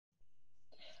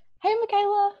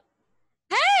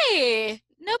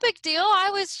big deal. I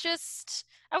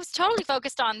was totally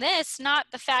focused on this, not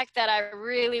the fact that I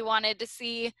really wanted to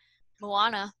see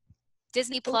Moana.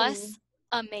 Disney Plus, Ooh.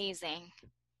 amazing.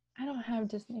 I don't have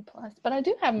Disney Plus, but I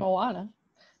do have Moana.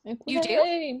 Make You do?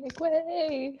 way, make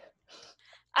way.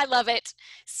 I love it.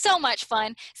 So much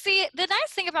fun. See, the nice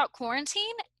thing about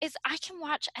quarantine is I can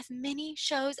watch as many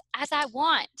shows as I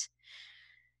want,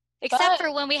 except But,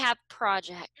 for when we have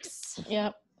projects.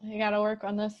 yep, I gotta work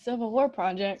on the Civil War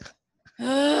project.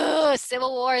 Ugh,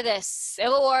 Civil War this,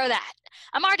 Civil War that.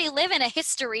 I'm already living a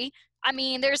history. I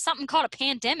mean, there's something called a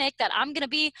pandemic that I'm going to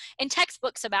be in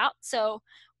textbooks about. So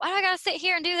why do I got to sit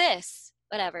here and do this?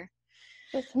 Whatever.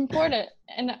 It's important,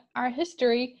 and our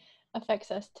history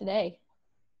affects us today.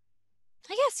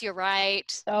 I guess you're right.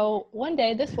 So one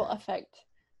day this will affect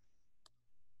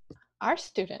our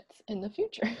students in the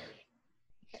future.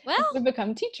 Well, we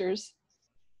become teachers.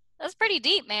 that's pretty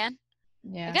deep, man.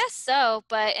 Yeah. I guess so.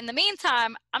 But in the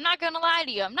meantime, I'm not going to lie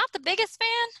to you. I'm not the biggest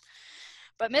fan,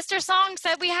 but Mr. Song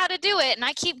said we had to do it. And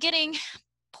I keep getting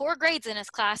poor grades in his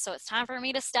class. So it's time for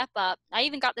me to step up. I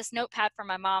even got this notepad from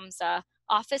my mom's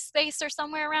office space or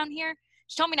somewhere around here.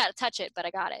 She told me not to touch it, but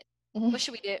I got it. What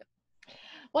should we do?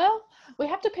 Well, we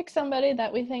have to pick somebody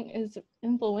that we think is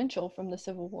influential from the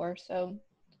Civil War. So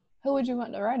who would you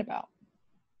want to write about?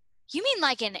 You mean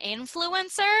like an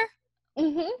influencer?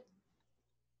 Mm-hmm.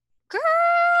 Girl,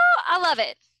 I love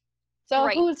it. So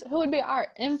Great. who would be our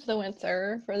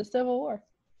influencer for the Civil War?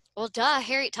 Well, duh,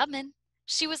 Harriet Tubman.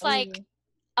 She was like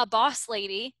a boss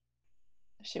lady.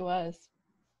 She was.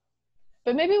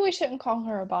 But maybe we shouldn't call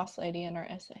her a boss lady in our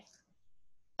essay.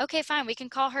 Okay, fine. We can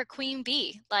call her Queen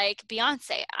Bee, like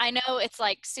Beyonce. I know it's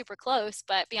like super close,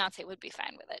 but Beyonce would be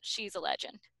fine with it. She's a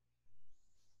legend.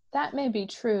 That may be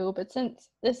true, but since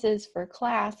this is for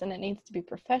class and it needs to be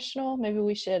professional, maybe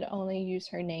we should only use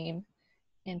her name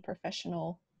in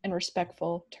professional and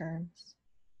respectful terms.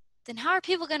 Then how are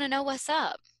people going to know what's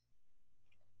up?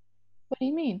 What do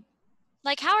you mean?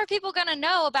 Like, how are people going to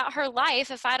know about her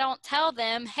life if I don't tell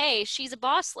them, hey, she's a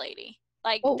boss lady?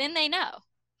 Like, then they know.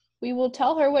 We will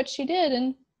tell her what she did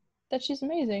and that she's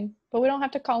amazing, but we don't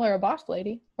have to call her a boss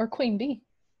lady or Queen Bee.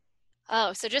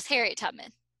 Oh, so just Harriet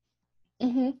Tubman.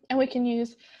 Mm-hmm. And we can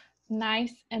use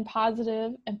nice and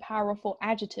positive and powerful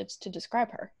adjectives to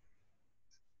describe her.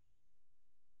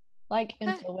 Like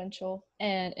influential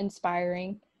and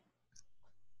inspiring.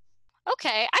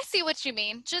 Okay, I see what you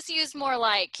mean. Just use more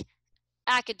like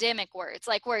academic words,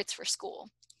 like words for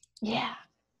school. Yeah.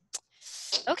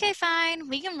 Okay, fine.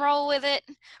 We can roll with it.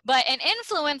 But an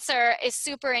influencer is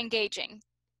super engaging.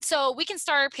 So we can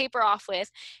start our paper off with,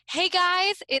 hey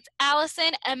guys, it's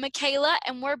Allison and Michaela,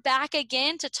 and we're back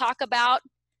again to talk about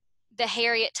the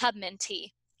Harriet Tubman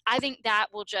tea. I think that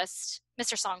will just,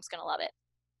 Mr. Song's going to love it.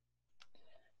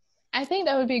 I think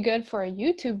that would be good for a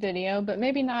YouTube video, but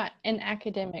maybe not an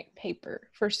academic paper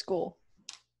for school.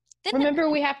 Remember,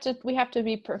 we have to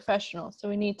be professional, so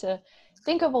we need to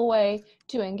think of a way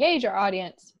to engage our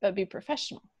audience, but be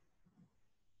professional.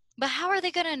 But how are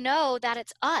they going to know that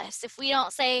it's us if we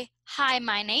don't say, hi,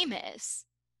 my name is?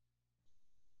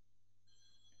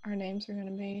 Our names are going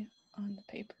to be on the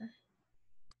paper.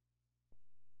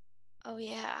 Oh,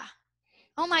 yeah.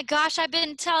 Oh my gosh, I've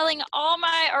been writing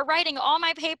all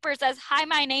my papers as hi,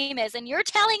 my name is, and you're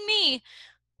telling me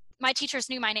my teachers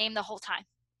knew my name the whole time.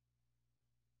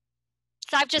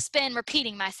 So I've just been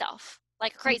repeating myself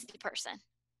like a crazy person.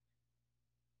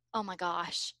 Oh my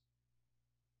gosh.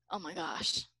 Oh my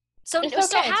gosh. So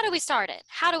how do we start it?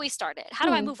 How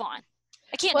do I move on?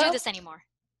 I can't do this anymore.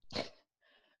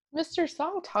 Mr.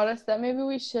 Song taught us that maybe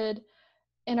we should,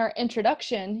 in our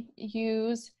introduction,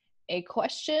 use a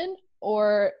question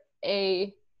or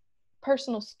a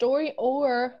personal story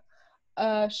or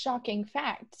a shocking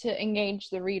fact to engage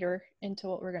the reader into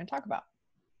what we're going to talk about.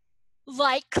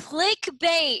 Like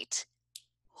clickbait.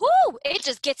 Whoo! It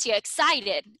just gets you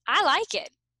excited. I like it.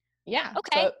 Yeah.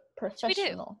 Okay. But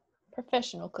professional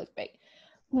clickbait.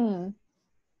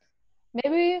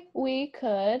 Maybe we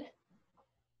could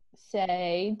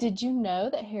say, did you know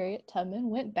that Harriet Tubman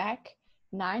went back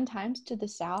 9 times to the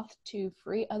South to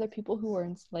free other people who were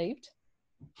enslaved?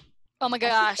 Oh my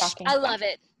gosh. I love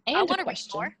it. And I want to read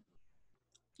more.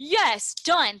 Yes,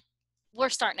 done. We're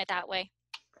starting it that way.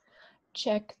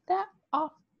 Check that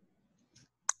off.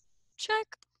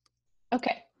 Check.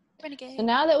 Okay. Renegade. So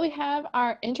now that we have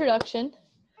our introduction,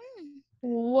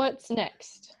 what's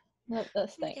next? Let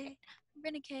us think.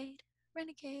 Renegade.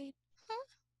 Huh?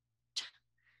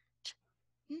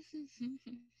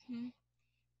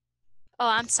 Oh,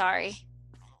 I'm sorry.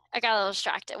 I got a little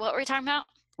distracted. What were we talking about?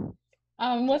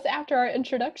 What's after our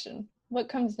introduction? What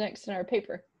comes next in our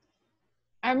paper?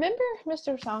 I remember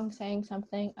Mr. Song saying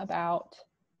something about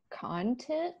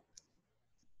content.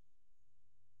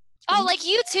 Oh, like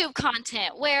YouTube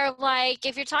content where like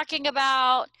if you're talking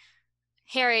about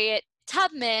Harriet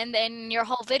Tubman, then your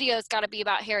whole video's got to be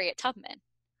about Harriet Tubman.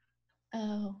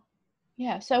 Oh,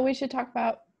 yeah. So we should talk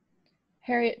about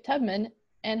Harriet Tubman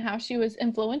and how she was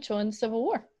influential in the Civil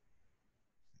War.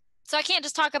 So I can't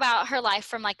just talk about her life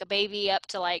from like a baby up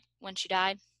to like when she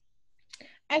died.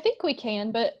 I think we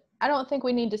can, but I don't think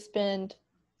we need to spend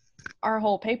our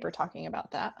whole paper talking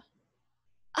about that.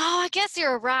 Oh, I guess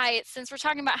you're right, since we're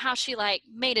talking about how she like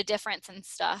made a difference and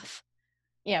stuff.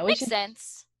 Yeah, we Makes should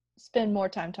sense. spend more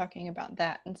time talking about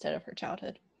that instead of her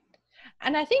childhood.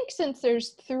 And I think since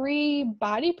there's 3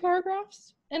 body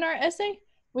paragraphs in our essay,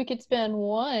 we could spend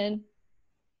one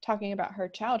talking about her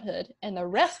childhood, and the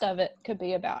rest of it could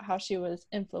be about how she was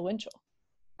influential.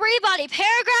 3 body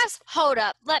paragraphs? Hold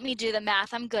up. Let me do the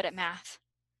math. I'm good at math.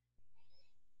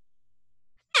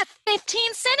 That's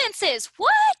 15 sentences.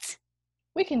 What?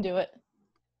 We can do it.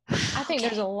 I think Okay.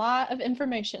 there's a lot of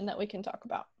information that we can talk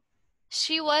about.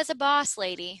 She was a boss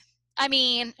lady. I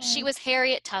mean, she was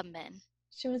Harriet Tubman.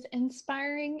 She was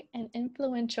inspiring and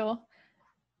influential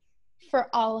for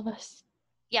all of us.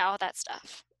 Yeah, all that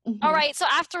stuff. Mm-hmm. All right, so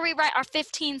after we write our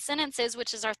 15 sentences,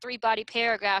 which is our 3 body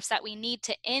paragraphs that we need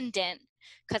to indent,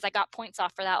 because I got points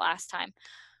off for that last time,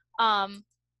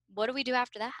 what do we do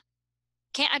after that?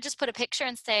 Can't I just put a picture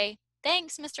and say,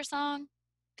 thanks, Mr. Song,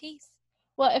 peace?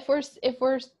 Well, if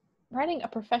we're writing a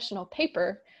professional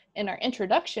paper and our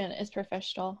introduction is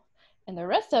professional and the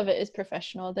rest of it is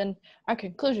professional, then our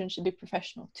conclusion should be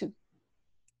professional too.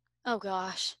 Oh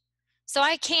gosh. So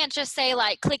I can't just say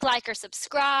like, click like or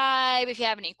subscribe. If you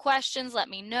have any questions, let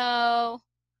me know.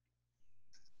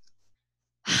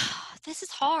 This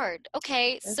is hard.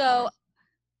 Okay, so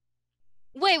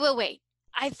wait.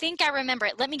 I think I remember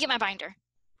it. Let me get my binder.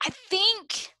 I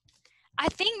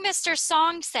think Mr.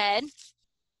 Song said,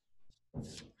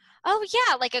 oh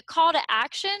yeah, like a call to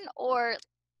action or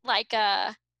like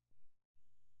a,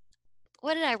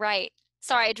 what did I write?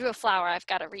 Sorry, I drew a flower. I've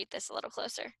got to read this a little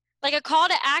closer. Like a call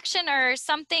to action or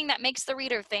something that makes the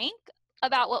reader think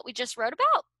about what we just wrote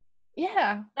about.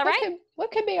 Yeah. All right.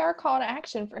 What could be our call to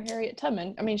action for Harriet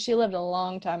Tubman? I mean, she lived a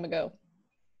long time ago.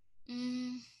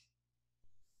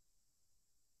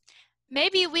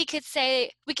 Maybe we could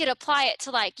say, we could apply it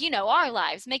to like, our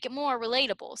lives, make it more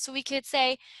relatable. So we could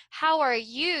say, how are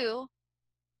you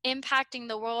impacting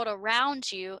the world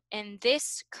around you in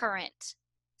this current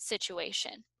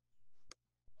situation?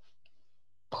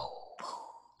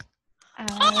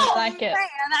 I like it.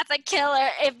 Man, that's a killer.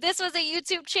 If this was a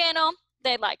YouTube channel,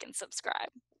 they'd like and subscribe.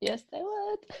 Yes, they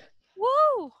would.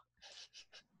 Woo!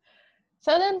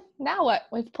 So then, now what?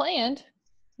 We've planned.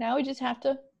 Now we just have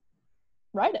to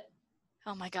write it.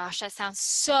 Oh my gosh, that sounds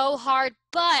so hard.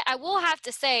 But I will have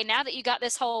to say, now that you got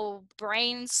this whole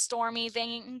brainstormy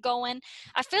thing going,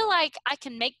 I feel like I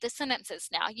can make the sentences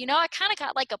now. I kind of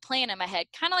got like a plan in my head,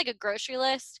 kind of like a grocery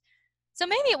list. So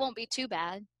maybe it won't be too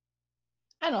bad.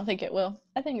 I don't think it will.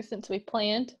 I think since we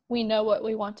planned, we know what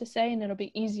we want to say, and it'll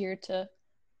be easier to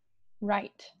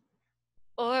write.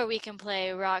 Or we can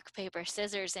play rock, paper,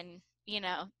 scissors, and,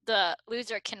 the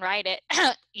loser can write it.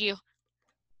 You.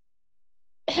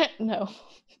 No.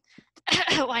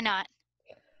 Why not?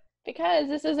 Because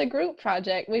this is a group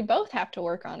project. We both have to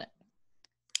work on it.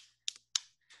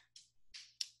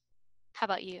 How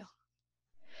about you?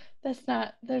 That's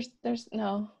not,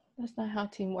 no, that's not how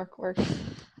teamwork works.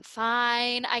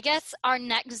 Fine. I guess our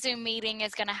next Zoom meeting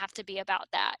is going to have to be about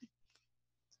that.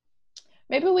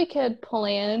 Maybe we could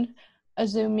plan a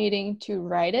Zoom meeting to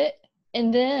write it,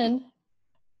 and then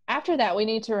after that we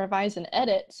need to revise and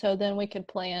edit, so then we could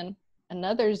plan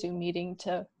another Zoom meeting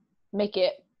to make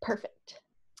it perfect.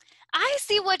 I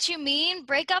see what you mean.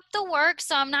 Break up the work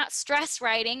so I'm not stress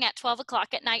writing at 12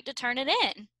 o'clock at night to turn it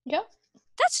in. Yep.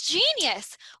 That's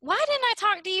genius. Why didn't I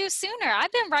talk to you sooner?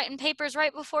 I've been writing papers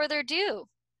right before they're due,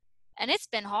 and it's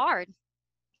been hard.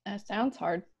 That sounds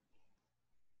hard.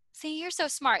 See, you're so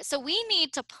smart. So we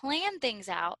need to plan things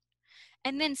out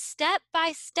and then step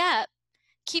by step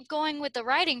keep going with the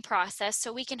writing process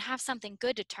so we can have something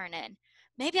good to turn in.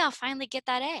 Maybe I'll finally get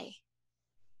that A.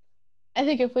 I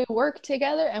think if we work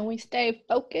together and we stay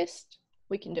focused,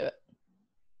 we can do it.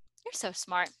 You're so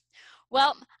smart.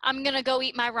 Well, I'm going to go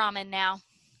eat my ramen now.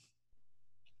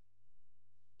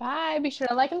 Bye. Be sure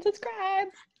to like and subscribe.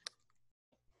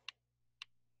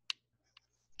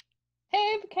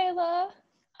 Hey, Michaela.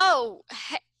 Oh,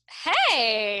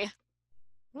 hey.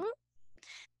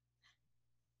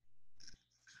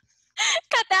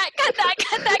 Cut that.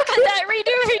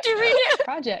 Redo.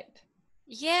 Project.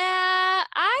 Yeah,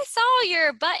 I saw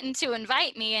your button to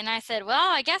invite me, and I said,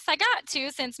 well, I guess I got to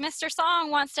since Mr.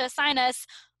 Song wants to assign us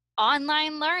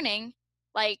online learning,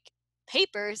 like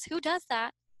papers. Who does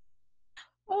that?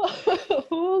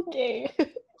 Oh, okay.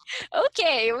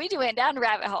 Okay, we went down a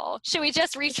rabbit hole. Should we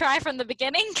just retry from the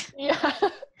beginning? Yeah.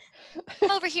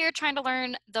 Over here trying to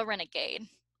learn the Renegade.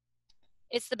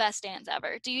 It's the best dance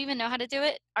ever. Do you even know how to do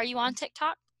it? Are you on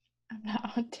TikTok? I'm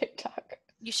not on TikTok.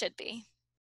 You should be.